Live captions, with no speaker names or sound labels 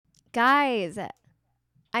Guys,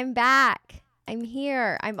 I'm back. I'm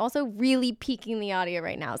here. I'm also really peaking the audio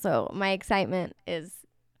right now, so my excitement is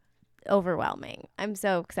overwhelming. I'm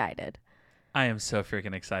so excited. I am so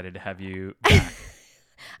freaking excited to have you back.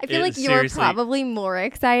 I feel like you're Seriously, probably more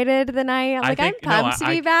excited than I am. I Like, I'm think no, pumped to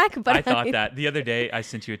be back, but I thought that the other day. I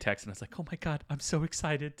sent you a text and I was like, "Oh my god, I'm so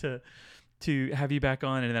excited to have you back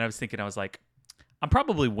on." And then I was thinking, I was like, "I'm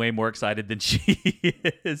probably way more excited than she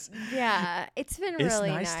is." yeah, it's been really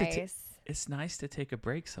nice. It's nice to take a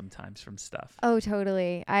break sometimes from stuff, Oh,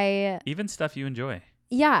 totally. even stuff you enjoy.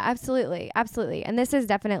 Yeah, absolutely. Absolutely. And this is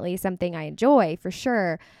definitely something I enjoy for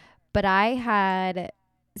sure. But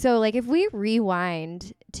so like if we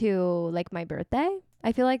rewind to like my birthday,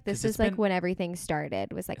 I feel like this 'Cause is like when everything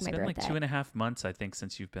started was like it's my been like birthday. 2.5 months, I think,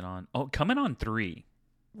 since you've been on. Oh, coming on 3,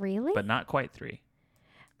 Really? but not quite 3. Two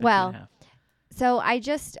Well, and a half. so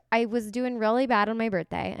I was doing really bad on my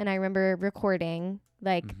birthday and I remember recording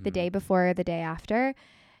like the day before, the day after.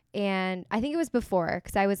 And I think it was before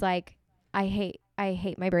because I was like, I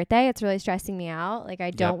hate my birthday. It's really stressing me out. Like, I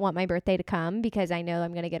don't want my birthday to come because I know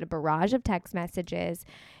I'm going to get a barrage of text messages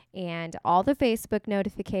and all the Facebook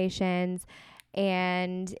notifications.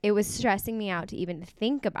 And it was stressing me out to even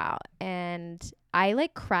think about. And I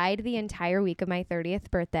like cried the entire week of my 30th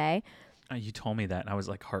birthday. You told me that, and I was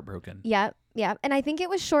like heartbroken. Yep. Yep. And I think it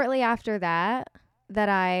was shortly after that that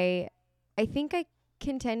I think I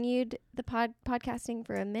continued the podcasting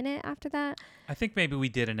for a minute after that. I think maybe we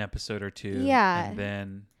did an episode or two. Yeah.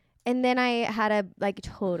 And then I had a like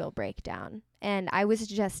total breakdown and I was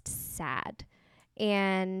just sad.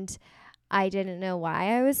 And I didn't know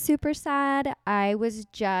why I was super sad. I was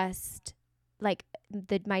just like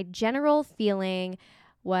my general feeling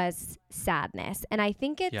was sadness. And I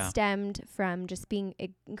think it stemmed from just being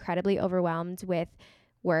incredibly overwhelmed with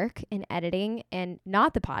work and editing and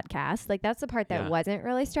not the podcast. Like that's the part that wasn't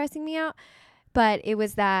really stressing me out. But it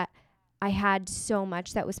was that I had so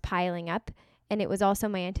much that was piling up. And it was also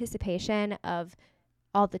my anticipation of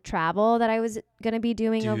all the travel that I was going to be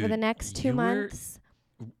doing over the next 2 months.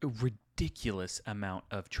 A ridiculous amount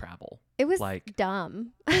of travel. It was like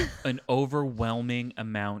dumb. An overwhelming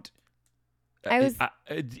amount. I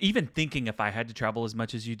even thinking if I had to travel as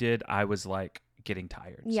much as you did, I was like getting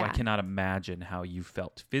tired. Yeah. So I cannot imagine how you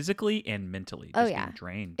felt physically and mentally. Just being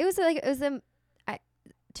drained. It was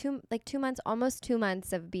 2 months, almost 2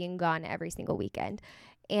 months of being gone every single weekend.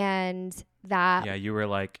 And that you were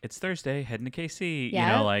like, it's Thursday, heading to KC.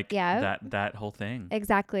 That whole thing.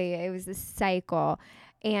 Exactly. It was a cycle.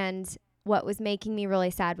 And what was making me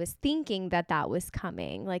really sad was thinking that was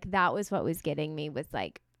coming. Like that was what was getting me, was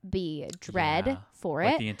like the dread for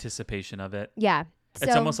it. The anticipation of it. Yeah.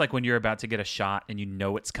 It's almost like when you're about to get a shot and you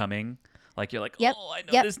know it's coming. Like you're like, oh, I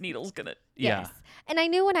know this needle's gonna. Yes. And I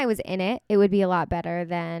knew when I was in it would be a lot better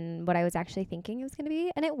than what I was actually thinking it was going to be.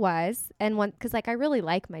 And it was. And because like I really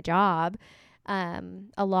like my job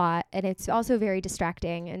a lot. And it's also very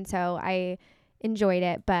distracting. And so I enjoyed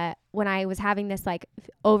it. But when I was having this like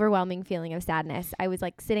overwhelming feeling of sadness, I was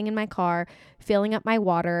like sitting in my car filling up my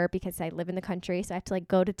water because I live in the country. So I have to like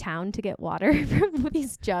go to town to get water from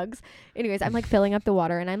these jugs. Anyways, I'm like filling up the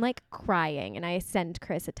water and I'm like crying. And I send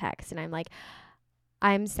Chris a text and I'm like,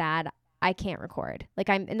 I'm sad. I can't record.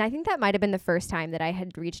 And I think that might have been the first time that I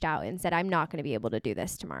had reached out and said, I'm not going to be able to do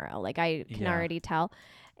this tomorrow. Like I can already tell.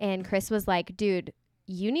 And Chris was like, dude,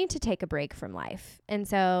 you need to take a break from life. And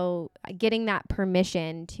so getting that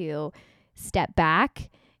permission to step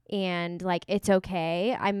back and like, it's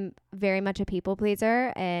okay. I'm very much a people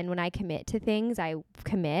pleaser. And when I commit to things, I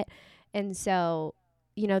commit. And so,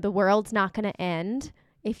 the world's not going to end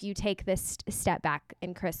if you take this step back.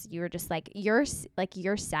 And Chris, you were just like, you're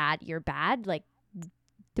sad, you're bad. Like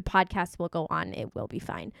the podcast will go on. It will be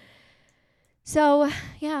fine. So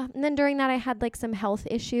yeah. And then during that, I had like some health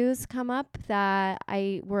issues come up that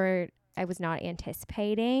I was not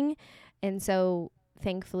anticipating. And so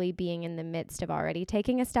thankfully being in the midst of already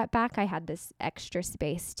taking a step back, I had this extra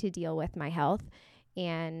space to deal with my health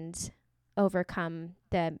and overcome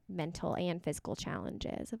the mental and physical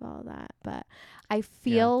challenges of all that. But I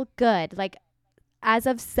feel good. Like as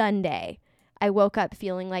of Sunday, I woke up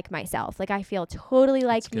feeling like myself. Like I feel totally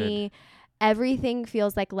like me. Everything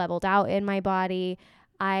feels like leveled out in my body.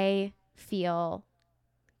 I feel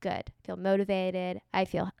good. I feel motivated. I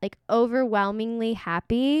feel like overwhelmingly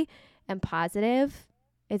happy and positive.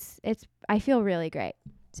 I feel really great.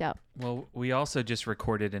 So, Well, we also just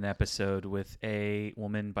recorded an episode with a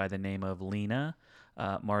woman by the name of Lena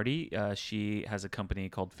Marty. She has a company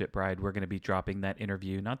called Fit Bride. We're going to be dropping that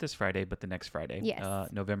interview not this Friday, but the next Friday, Yes.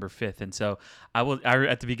 November 5th. And so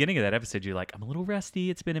at the beginning of that episode, you're like, I'm a little rusty.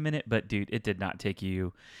 It's been a minute, but dude, it did not take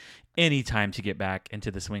you any time to get back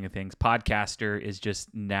into the swing of things. Podcaster is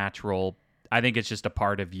just natural. I think it's just a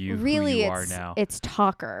part of you really, who you are now. It's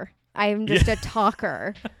talker. I'm just a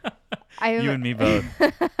talker. You and me both.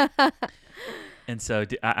 And so,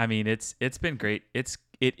 I mean, it's been great. It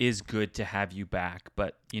is good to have you back,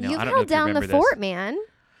 but You've I don't know held if you down remember the fort, man.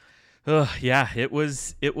 Yeah, it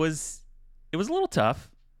was a little tough.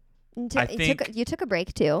 You took a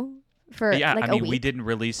break too for yeah. like I mean, a week. we didn't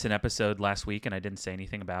release an episode last week, and I didn't say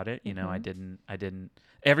anything about it. You know, I Mm-hmm. didn't.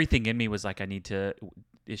 Everything in me was like, I need to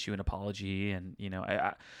issue an apology, and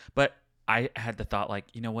but I had the thought, like,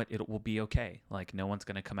 you know what, it will be okay. Like, no one's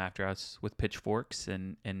going to come after us with pitchforks,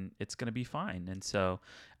 and it's going to be fine. And so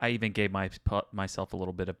I even gave myself a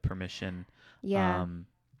little bit of permission Yeah.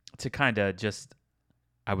 to kind of just,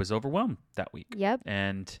 I was overwhelmed that week. Yep.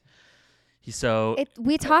 And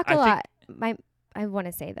we talk a I lot. I want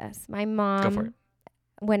to say this. My mom, Go for it.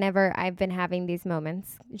 whenever I've been having these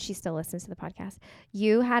moments, she still listens to the podcast.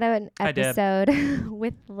 You had an Hi, Deb. episode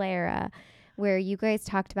with Lara where you guys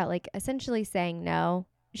talked about like essentially saying no.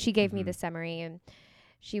 She gave me Mhm. the summary and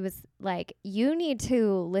she was like, you need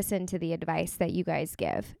to listen to the advice that you guys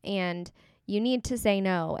give and you need to say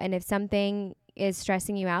no. And if something is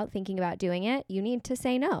stressing you out thinking about doing it, you need to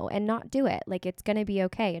say no and not do it. Like, it's going to be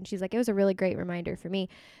okay. And she's like, it was a really great reminder for me.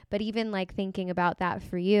 But even like thinking about that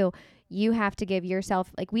for you, you have to give yourself,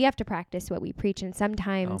 like, we have to practice what we preach. And Oh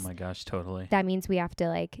sometimes my gosh, totally. that means we have to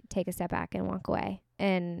like take a step back and walk away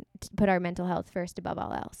and put our mental health first above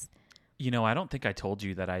all else. I don't think I told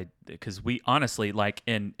you that because we honestly, like,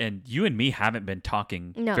 and you and me haven't been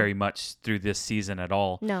talking No. very much through this season at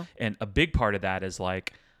all. No. And a big part of that is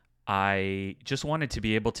like, I just wanted to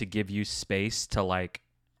be able to give you space to like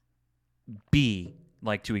be,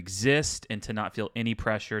 like, to exist and to not feel any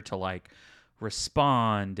pressure to like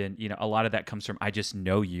respond. And a lot of that comes from, I just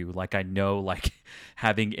know you. Like, I know, like,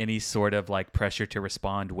 having any sort of like pressure to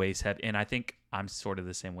respond weighs heavy. And I think I'm sort of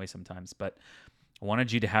the same way sometimes, but I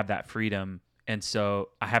wanted you to have that freedom. And so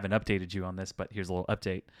I haven't updated you on this, but here's a little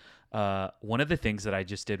update. One of the things that I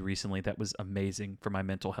just did recently that was amazing for my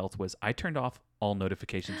mental health was I turned off all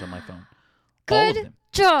notifications on my phone. All of Good them.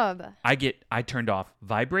 job. I turned off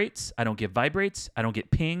vibrates. I don't get vibrates. I don't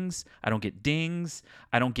get pings. I don't get dings.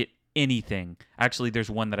 I don't get anything. Actually, there's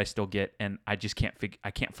one that I still get, and I just can't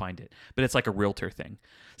find it. But it's like a realtor thing.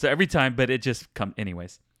 So every time, but it just comes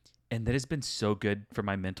anyways. And that has been so good for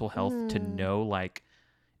my mental health to know, like,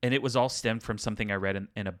 and it was all stemmed from something I read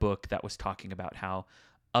in a book that was talking about how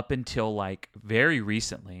up until like very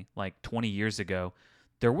recently, like 20 years ago,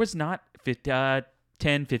 there was not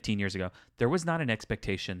 10, 15 years ago, there was not an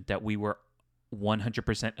expectation that we were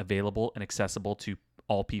 100% available and accessible to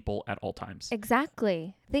all people at all times.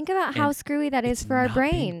 Exactly. Think about how And screwy that is it's for our not been-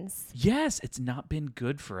 brains. Yes, it's not been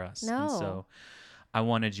good for us. No. And so I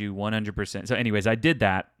wanted you 100%. So anyways, I did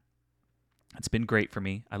that. It's been great for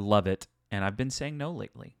me. I love it. And I've been saying no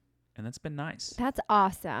lately. And that's been nice. That's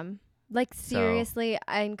awesome. Like, seriously,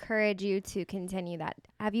 I encourage you to continue that.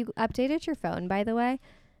 Have you updated your phone, by the way,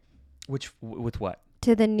 With what?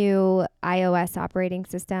 to the new iOS operating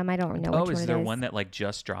system? I don't know which Oh, one is it there is. one that like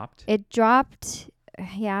just dropped? It dropped,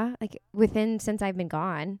 yeah, like since I've been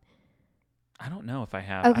gone. I don't know if I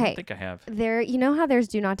have. I Okay. don't think I have. You know how there's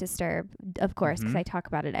do not disturb, of course, because Mhm. I talk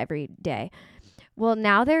about it every day. Well,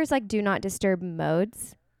 now there's like do not disturb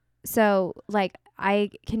modes. So like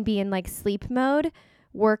I can be in like sleep mode,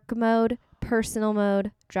 work mode, personal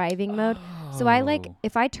mode, driving mode. So I like, Oh.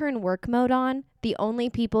 if I turn work mode on, the only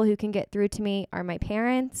people who can get through to me are my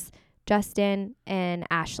parents, Justin, and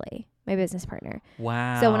Ashley, my business partner.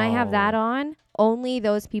 Wow. So when I have that on, only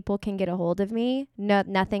those people can get a hold of me.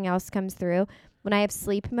 Nothing else comes through. When I have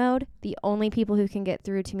sleep mode, the only people who can get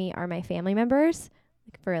through to me are my family members,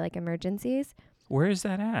 like for like emergencies. Where is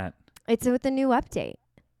that at? It's with the new update.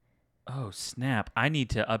 Oh, snap. I need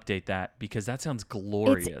to update that because that sounds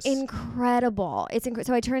glorious. It's incredible.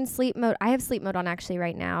 So I turn sleep mode. I have sleep mode on actually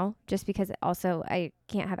right now, just because also I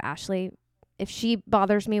can't have Ashley. If she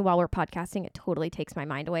bothers me while we're podcasting, it totally takes my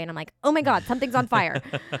mind away. And I'm like, oh my God, something's on fire.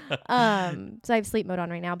 So I have sleep mode on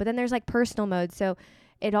right now. But then there's like personal mode. So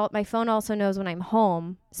my phone also knows when I'm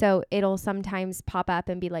home. So it'll sometimes pop up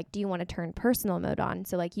and be like, do you want to turn personal mode on?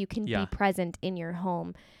 So like you can Yeah. be present in your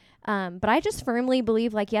home. But I just firmly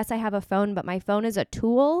believe, like, yes, I have a phone, but my phone is a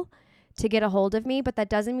tool to get a hold of me, but that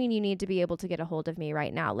doesn't mean you need to be able to get a hold of me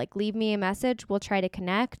right now. Like, leave me a message. We'll try to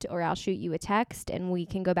connect, or I'll shoot you a text and we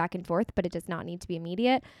can go back and forth, but it does not need to be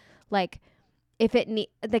immediate. Like, if it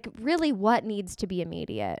really what needs to be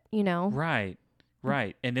immediate, you know? Right.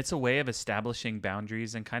 And it's a way of establishing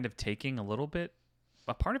boundaries and kind of taking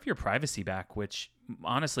a part of your privacy back, which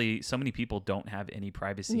honestly, so many people don't have any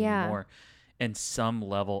privacy anymore. And some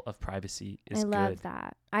level of privacy is good. I love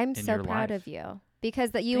that. I'm so proud of you,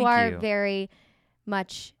 because that you Thank are you. very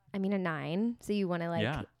much, a 9. So you want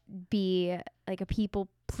to be like a people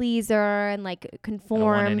pleaser and like I don't want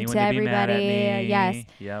conform anyone to to be mad everybody. at me. Yes.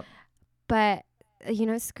 Yep. But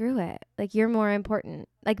screw it. Like, you're more important.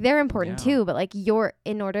 Like, they're important too, but like,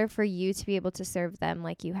 in order for you to be able to serve them,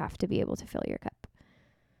 like, you have to be able to fill your cup.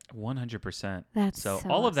 100%. That's so so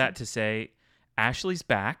all of that awesome. to say, Ashley's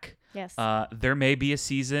back. Yes. There may be a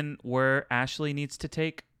season where Ashley needs to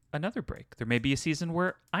take another break. There may be a season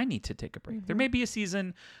where I need to take a break. There may be a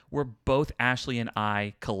season where both Ashley and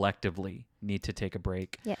I collectively need to take a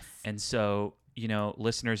break. Yes. And so,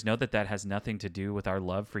 listeners, know that has nothing to do with our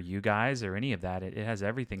love for you guys or any of that. It has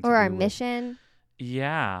everything to do or our with mission.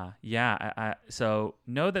 Yeah. So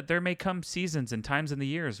know that there may come seasons and times in the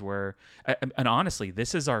years where, and honestly,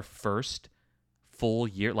 this is our first full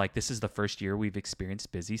year. Like, this is the first year we've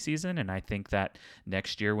experienced busy season. And I think that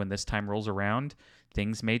next year, when this time rolls around,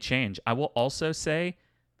 things may change. I will also say,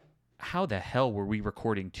 how the hell were we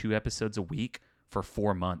recording 2 episodes a week for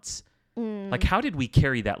 4 months? Like, how did we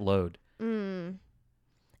carry that load? It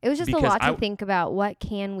was just Because a lot to think about. What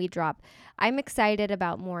can we drop? I'm excited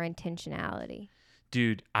about more intentionality.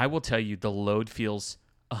 Dude, I will tell you, the load feels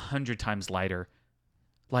 100 times lighter.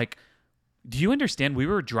 Like, do you understand? We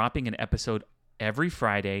were dropping an episode every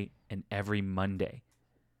Friday and every Monday.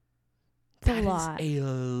 It's a lot. That is a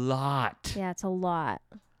lot. Yeah, it's a lot.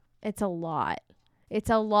 It's a lot. It's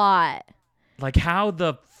a lot. Like, how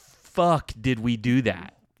the fuck did we do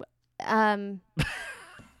that?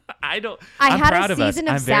 I I'm had proud a of us. season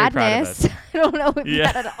of I'm very proud of sadness. us. I don't know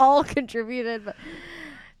if that at all contributed, but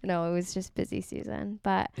no, it was just busy season.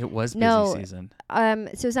 But It was busy season.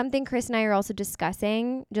 So something Chris and I are also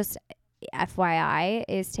discussing, just FYI,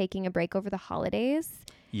 is taking a break over the holidays.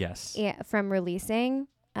 Yes. From releasing.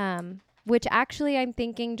 Which actually I'm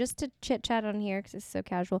thinking, just to chit chat on here because it's so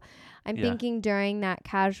casual, I'm thinking during that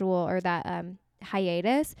casual or that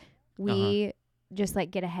hiatus, we just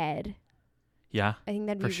like get ahead. Yeah. I think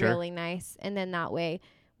that'd be really nice. And then that way,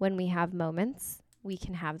 when we have moments, we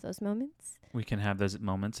can have those moments. We can have those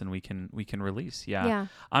moments and we can release. Yeah. Yeah.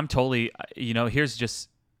 I'm totally, here's just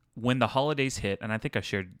when the holidays hit, and I think I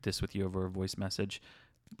shared this with you over a voice message.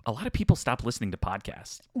 A lot of people stop listening to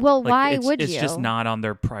podcasts. Well, why would you? It's just not on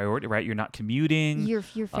their priority, right? You're not commuting. Your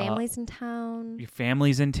family's in town. Your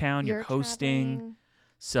family's in town. You're hosting. Traveling.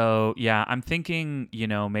 So yeah, I'm thinking,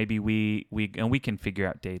 maybe we can figure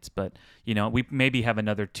out dates, but we maybe have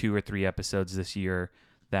another 2 or 3 episodes this year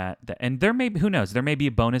that and there may be, who knows, there may be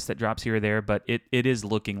a bonus that drops here or there, but it is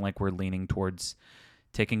looking like we're leaning towards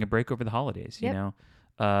taking a break over the holidays. Yep.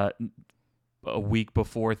 A week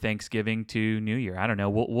before Thanksgiving to New Year. I don't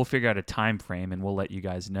know. We'll figure out a time frame and we'll let you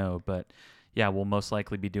guys know. But yeah, we'll most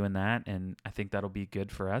likely be doing that, and I think that'll be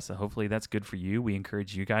good for us. So hopefully that's good for you. We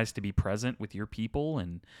encourage you guys to be present with your people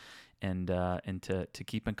and to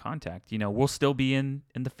keep in contact. We'll still be in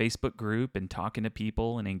the Facebook group and talking to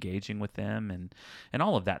people and engaging with them and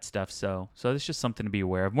all of that stuff. So it's just something to be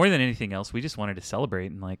aware of. More than anything else, we just wanted to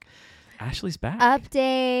celebrate and like, Ashley's back.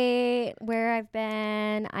 Update where I've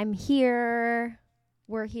been. I'm here.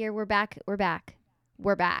 We're here. We're back. We're back.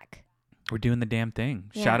 We're back. We're doing the damn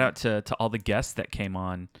thing. Yeah. Shout out to all the guests that came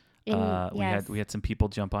on. Yes. We had some people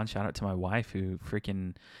jump on. Shout out to my wife who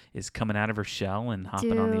freaking is coming out of her shell and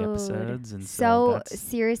hopping on the episodes. And so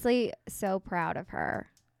seriously, so proud of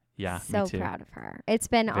her. Yeah, so me too. proud of her. It's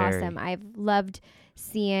been awesome. I've loved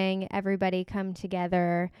seeing everybody come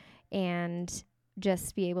together and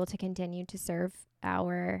just be able to continue to serve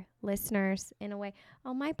our listeners in a way.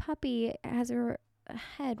 Oh, my puppy has her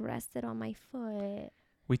head rested on my foot.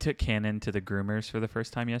 We took Cannon to the groomers for the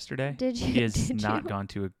first time yesterday. Did you? He has not gone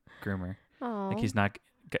to a groomer. Oh. Like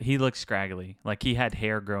he looks scraggly. Like he had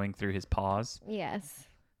hair growing through his paws. Yes.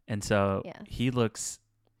 And so he looks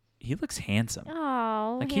handsome.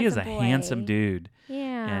 Oh, like he is a handsome dude.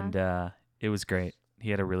 Yeah. And it was great.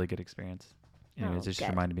 He had a really good experience. Anyways, it just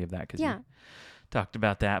reminded me of that because talked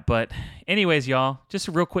about that. But anyways, y'all, just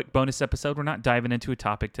a real quick bonus episode. We're not diving into a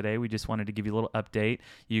topic today. We just wanted to give you a little update.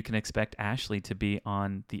 You can expect Ashley to be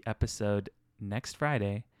on the episode next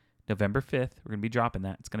Friday, November 5th. We're going to be dropping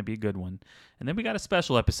that. It's going to be a good one. And then we got a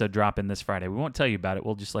special episode dropping this Friday. We won't tell you about it.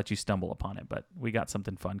 We'll just let you stumble upon it. But we got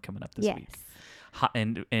something fun coming up this Yes. week.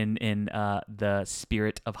 In the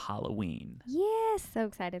spirit of Halloween. Yes. So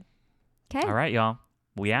excited. Okay. All right, y'all.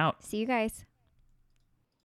 We out. See you guys.